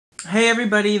Hey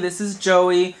everybody, this is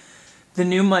Joey, the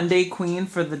new Monday queen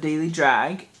for the Daily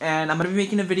Drag, and I'm going to be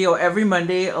making a video every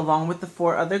Monday along with the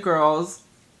 4 other girls,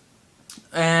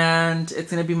 and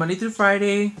it's going to be Monday through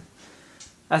Friday,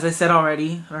 as I said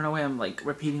already. I don't know why I'm like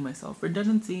repeating myself,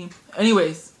 redundancy.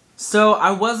 Anyways, so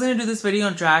I was going to do this video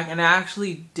in drag, and I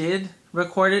actually did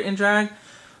record it in drag,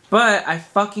 but I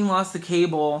fucking lost the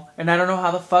cable, and I don't know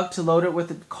how the fuck to load it with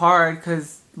the card,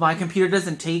 because my computer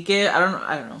doesn't take it. I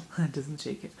don't know. It doesn't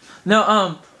take it.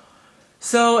 No,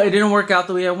 so it didn't work out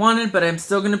the way I wanted, but I'm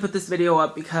still gonna put this video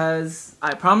up because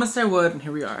I promised I would, and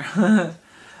here we are.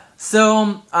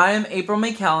 So, I am April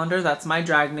May Calendar. That's my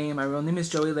drag name. My real name is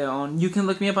Joey Leon. You can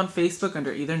look me up on Facebook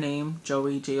under either name,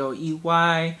 Joey, Joey,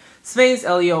 space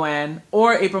Leon,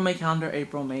 or April May Calendar,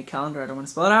 April May Calendar. I don't want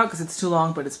to spell it out because it's too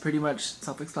long, but it's pretty much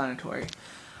self-explanatory.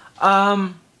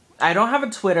 I don't have a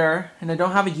Twitter, and I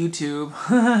don't have a YouTube,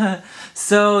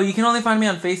 so you can only find me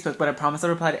on Facebook, but I promise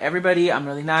I'll reply to everybody. I'm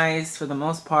really nice, for the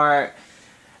most part.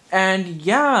 And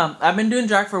yeah, I've been doing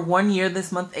drag for 1 year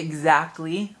this month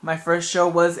exactly. My first show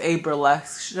was a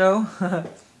burlesque show,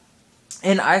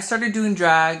 and I started doing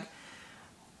drag,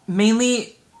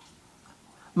 mainly,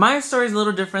 my story is a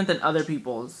little different than other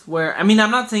people's, where, I mean,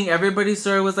 I'm not saying everybody's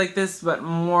story was like this, but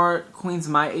more queens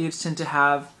my age tend to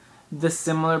have the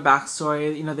similar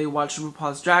backstory. You know, they watched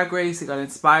RuPaul's Drag Race, they got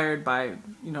inspired by,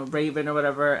 you know, Raven or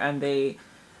whatever, and they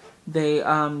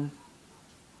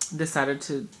decided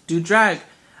to do drag.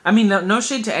 I mean, no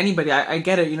shade to anybody, I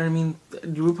get it, you know what I mean?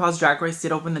 RuPaul's Drag Race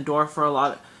did open the door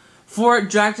for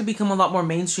drag to become a lot more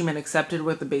mainstream and accepted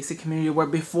with the basic community, where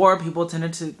before people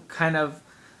tended to kind of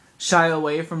shy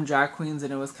away from drag queens,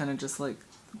 and it was kind of just like,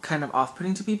 kind of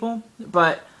off-putting to people.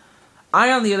 But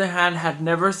I, on the other hand, had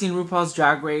never seen RuPaul's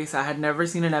Drag Race. I had never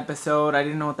seen an episode. I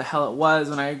didn't know what the hell it was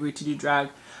when I agreed to do drag.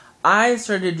 I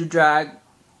started to do drag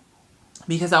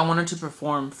because I wanted to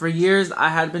perform. For years, I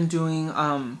had been doing,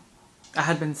 I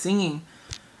had been singing.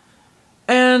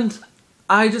 And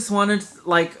I just wanted,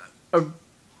 like,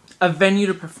 a venue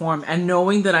to perform. And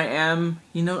knowing that I am,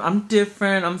 you know, I'm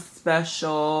different, I'm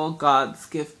special, God's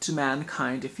gift to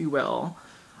mankind, if you will.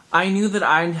 I knew that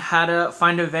I had to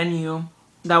find a venue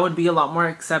that would be a lot more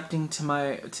accepting to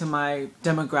my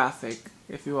demographic,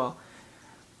 if you will.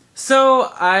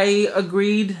 So I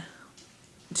agreed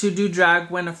to do drag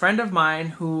when a friend of mine,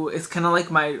 who is kind of like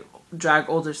my drag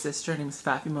older sister, her name is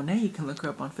Faffy Monet. You can look her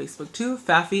up on Facebook too.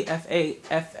 Faffy,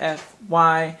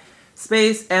 Faffy,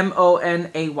 space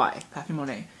Monay, Faffy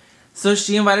Monet. So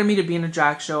she invited me to be in a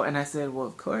drag show, and I said, well,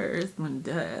 of course,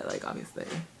 duh, like, obviously.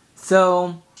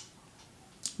 So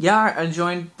yeah, I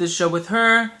joined the show with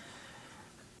her.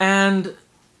 And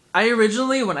I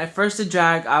originally, when I first did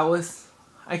drag,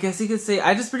 I guess you could say,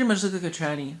 I just pretty much looked like a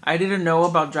tranny. I didn't know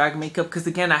about drag makeup because,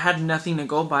 again, I had nothing to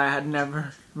go by. I had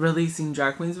never really seen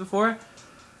drag queens before.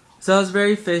 So I was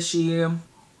very fishy.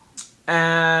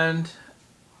 And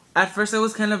at first I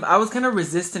was kind of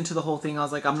resistant to the whole thing. I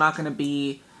was like, I'm not gonna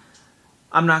be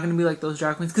like those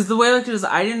drag queens. Because the way I looked at it was,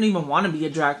 I didn't even want to be a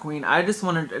drag queen. I just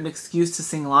wanted an excuse to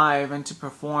sing live and to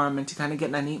perform and to kind of get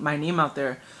my name out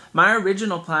there. My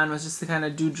original plan was just to kind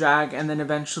of do drag and then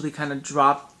eventually kind of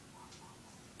drop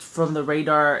from the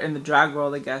radar in the drag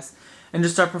world, I guess, and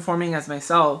just start performing as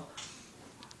myself.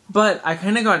 But I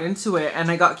kind of got into it,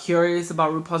 and I got curious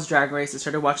about RuPaul's Drag Race. I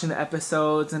started watching the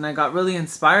episodes, and I got really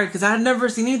inspired because I had never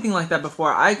seen anything like that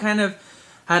before. I kind of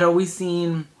had always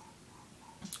seen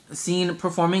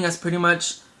performing as pretty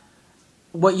much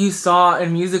what you saw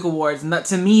in music awards, and that,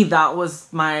 to me, that was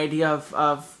my idea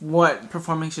of what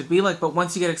performing should be like. But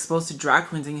once you get exposed to drag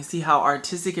queens and you see how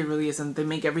artistic it really is, and they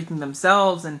make everything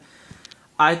themselves, and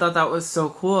I thought that was so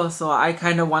cool, so I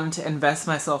kind of wanted to invest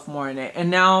myself more in it. And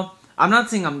now, I'm not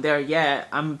saying I'm there yet,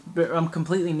 I'm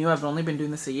completely new, I've only been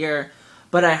doing this a year,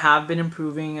 but I have been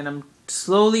improving, and I'm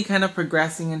slowly kind of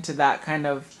progressing into that kind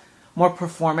of more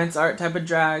performance art type of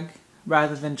drag,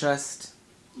 rather than just,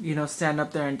 you know, stand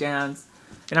up there and dance.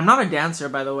 And I'm not a dancer,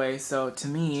 by the way, so to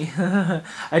me,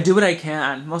 I do what I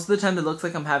can. Most of the time it looks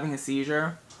like I'm having a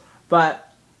seizure,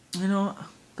 but, you know,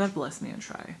 God bless me and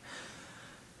try.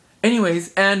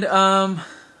 Anyways, and,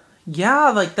 yeah,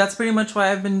 like, that's pretty much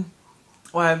why I've been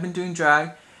doing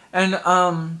drag. And,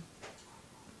 I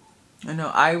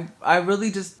know, I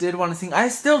really just did want to sing. I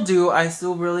still do. I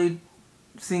still really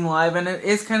sing live, and it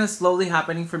is kind of slowly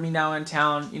happening for me now in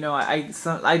town. You know, I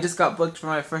just got booked for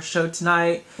my first show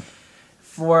tonight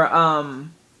for,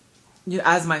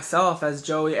 as myself, as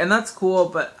Joey, and that's cool,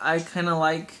 but I kind of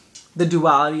like the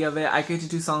duality of it. I get to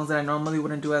do songs that I normally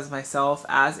wouldn't do as myself,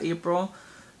 as April,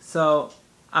 so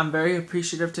I'm very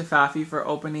appreciative to Faffy for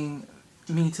opening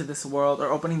me to this world, or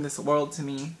opening this world to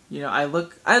me. You know,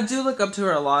 I do look up to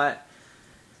her a lot,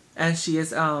 and she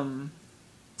is, you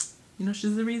know,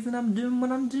 she's the reason I'm doing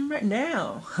what I'm doing right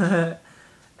now.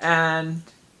 And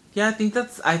yeah, I think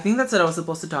that's what I was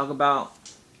supposed to talk about.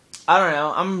 I don't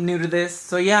know, I'm new to this,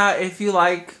 so yeah, if you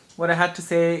like what I had to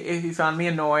say, if you found me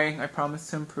annoying, I promise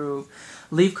to improve.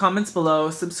 Leave comments below,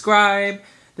 subscribe,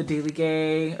 the Daily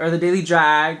Gay, or the Daily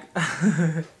Drag,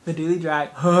 the Daily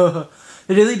Drag, the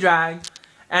Daily Drag,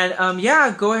 and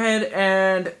yeah, go ahead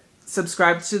and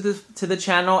subscribe to the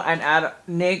channel and add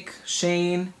Nick,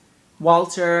 Shane,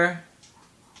 Walter,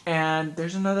 and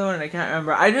there's another one I can't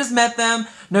remember. I just met them.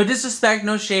 No disrespect,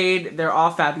 no shade. They're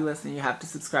all fabulous, and you have to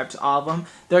subscribe to all of them.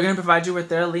 They're gonna provide you with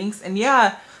their links, and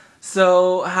yeah.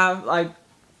 So I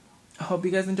hope you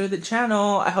guys enjoyed the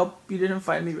channel. I hope you didn't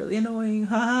find me really annoying.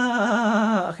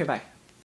 Okay, bye.